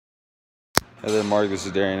Hey there, Mark. This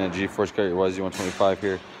is Darian at G-Force. Got your YZ125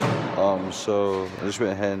 here. So I just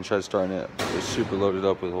went ahead and tried starting it. It was super loaded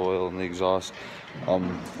up with oil in the exhaust.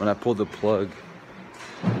 When I pulled the plug,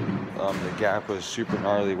 the gap was super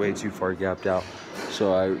gnarly, way too far gapped out.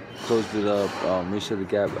 So I closed it up, reset the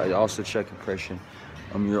gap. I also checked compression.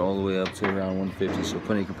 You're all the way up to around 150, so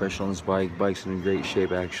plenty of compression on this bike. Bike's in great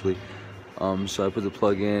shape actually. So I put the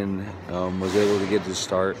plug in, was able to get to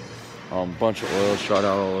start. Bunch of oil shot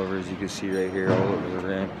out all over, as you can see right here, all over the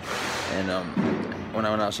rim. And when I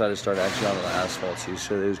went outside, it started actually on the asphalt too,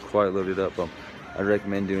 so it was quite loaded up. I'd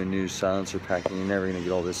recommend doing new silencer packing. You're never gonna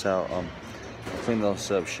get all this out. Clean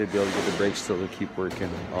this up, should be able to get the brakes still to keep working.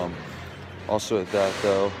 Also with that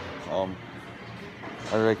though,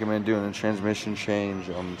 I recommend doing a transmission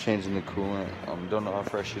change, changing the coolant. Don't know how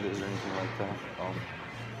fresh it is or anything like that.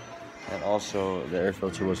 And also the air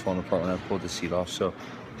filter was falling apart when I pulled the seat off, so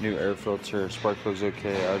new air filter, spark plug's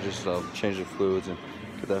okay. I'll just change the fluids and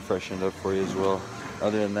get that freshened up for you as well.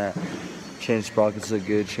 Other than that, chain sprockets look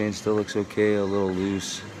good, chain still looks okay, a little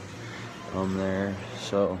loose there.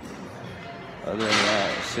 So other than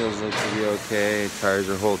that, seals look to be okay, tires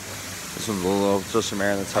are whole. This one's a little low, throw some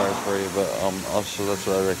air in the tires for you, but also that's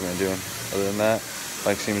what I recommend doing. Other than that,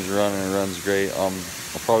 bike seems to run and it runs great. I'll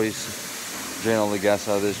probably drain all the gas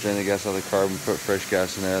out of this, drain the gas out of the carb, and put fresh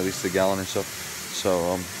gas in there, at least a gallon or so.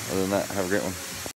 So other than that, have a great one.